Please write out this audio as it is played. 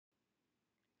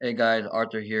Hey guys,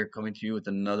 Arthur here coming to you with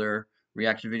another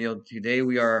reaction video. Today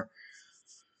we are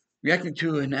reacting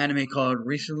to an anime called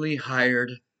Recently Hired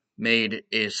Maid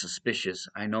is Suspicious.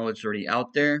 I know it's already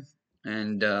out there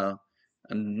and I've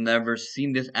never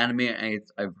seen this anime.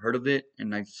 I've heard of it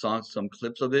and I saw some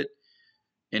clips of it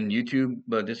in YouTube,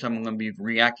 but this time I'm going to be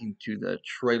reacting to the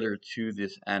trailer to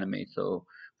this anime. So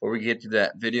before we get to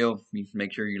that video, please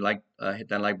make sure you hit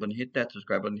that like button, hit that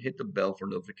subscribe button, hit the bell for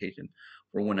notification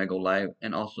for when I go live,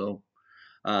 and also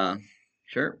uh,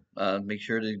 sure. Make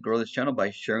sure to grow this channel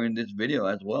by sharing this video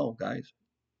as well, guys.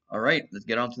 All right, let's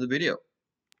get on to the video.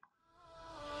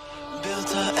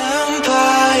 Built an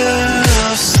empire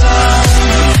of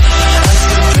sound as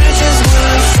the bridges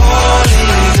were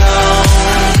falling down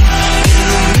in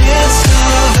the midst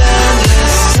of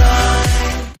endless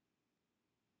time.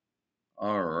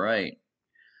 All right,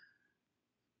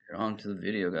 get on to the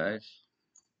video, guys.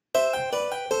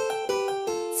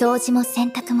 掃除も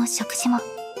洗濯も食事も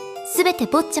すべて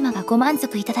坊ちゃまがご満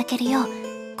足いただけるよ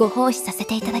うご奉仕させ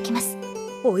ていただきます。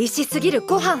美味しすぎる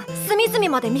ご飯、隅々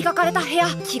まで磨かれた部屋、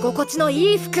着心地の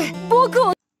いい服、僕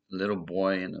を Little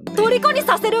boy and a maid. 虜に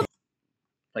させる。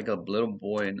 Like a little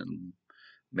boy and a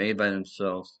maid by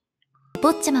themselves.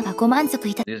 坊ちゃまがご満足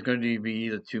いた There's going to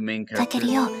be the two main だける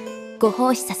characters. ようご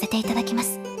奉仕させていただきま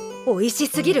す。美味し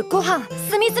すぎるご飯、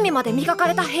隅々まで磨か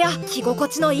れた部屋、着心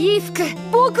地のいい服、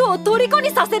僕を虜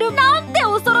にさせる。なんて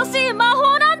恐ろしい魔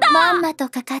法なんだ。まんまと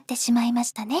かかってしまいま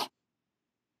したね。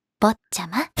坊ちゃ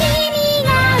ま。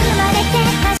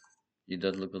 He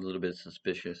does look a little bit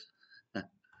suspicious.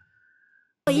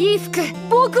 いい服、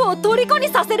僕を虜に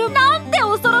させる。なんて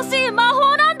恐ろしい魔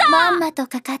法なんだ。まんまと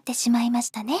かかってしまいま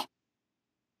したね。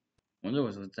Wonder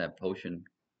what's that potion?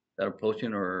 Is that a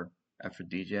potion or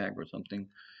aphrodisiac or something?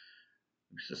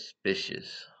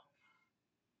 Suspicious.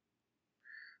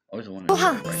 Always wondered. ご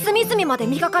飯、隅々まで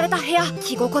磨かれた部屋、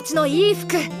着心地のいい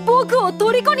服、僕を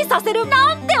虜にさせる。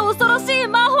なんて恐ろしい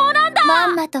魔法なんだ。ま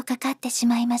んまとかかってし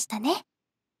まいましたね。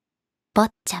坊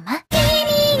ちゃま。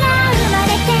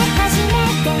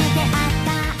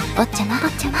坊ちゃま、坊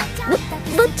ちゃま、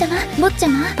坊ちゃま、坊ちゃ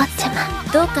ま、坊ちゃま、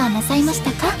どうかなさいまし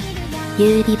たか？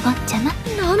ゆうり坊ちゃま。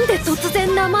なんで突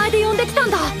然名前で呼んできたん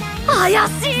だ。怪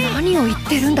しい。何を言っ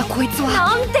てるんだこいつは。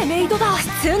なんてメイドだ。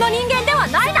普通の人間では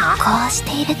ないな。こうし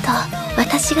ていると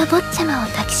私が坊ちゃまを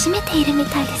抱きしめているみ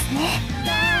たいですね。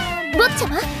坊ちゃ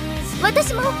ま、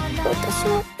私も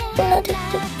なでて。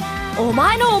お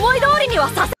前の思い通りには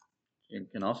させ。 You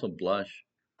can also blush.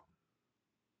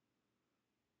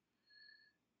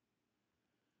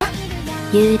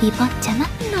 ゆうり坊ちゃま。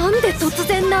なんで突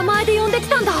然名前で呼んでき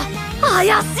たんだ。怪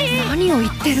しい。何を言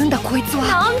ってるんだこいつは。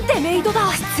なんてメイドだ。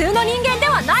普通の人間で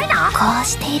はないな。こう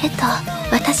していると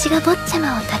私が坊ちゃ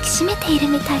まを抱きしめている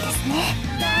みたいですね。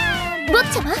坊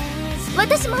ちゃま、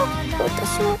私も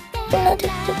なでて。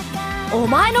お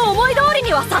前の思い通り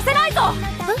にはさせないぞ。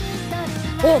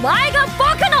お前が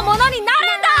僕のものになる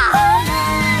んだ。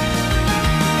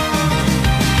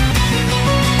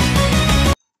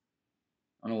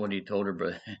 I don't know what he told her,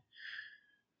 but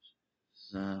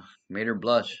made her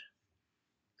blush.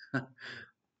 I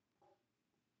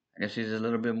guess she's a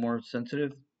little bit more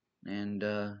sensitive and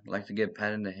likes to get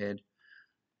patted in the head.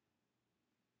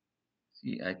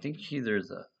 See, I think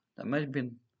that might have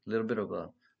been a little bit of a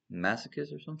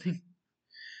masochist or something.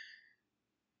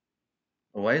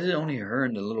 But why is it only her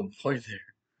and the little boy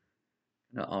there?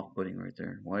 Not off-putting right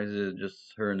there. Why is it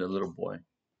just her and the little boy?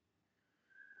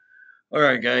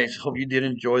 Alright guys, hope you did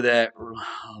enjoy that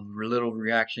little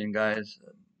reaction, guys.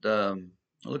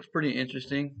 It looks pretty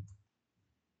interesting.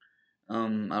 I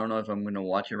don't know if I'm going to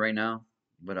watch it right now,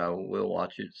 but I will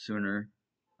watch it sooner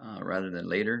rather than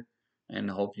later. And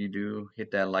hope you do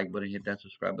hit that like button, hit that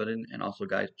subscribe button. And also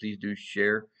guys, please do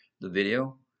share the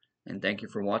video. And thank you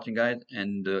for watching, guys.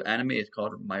 And the anime is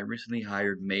called My Recently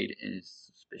Hired Maid is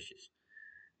Suspicious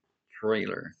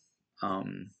trailer.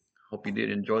 Hope you did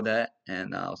enjoy that,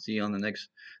 and I'll see you on the next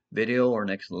video or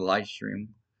next live stream.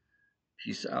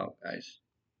 Peace out, guys.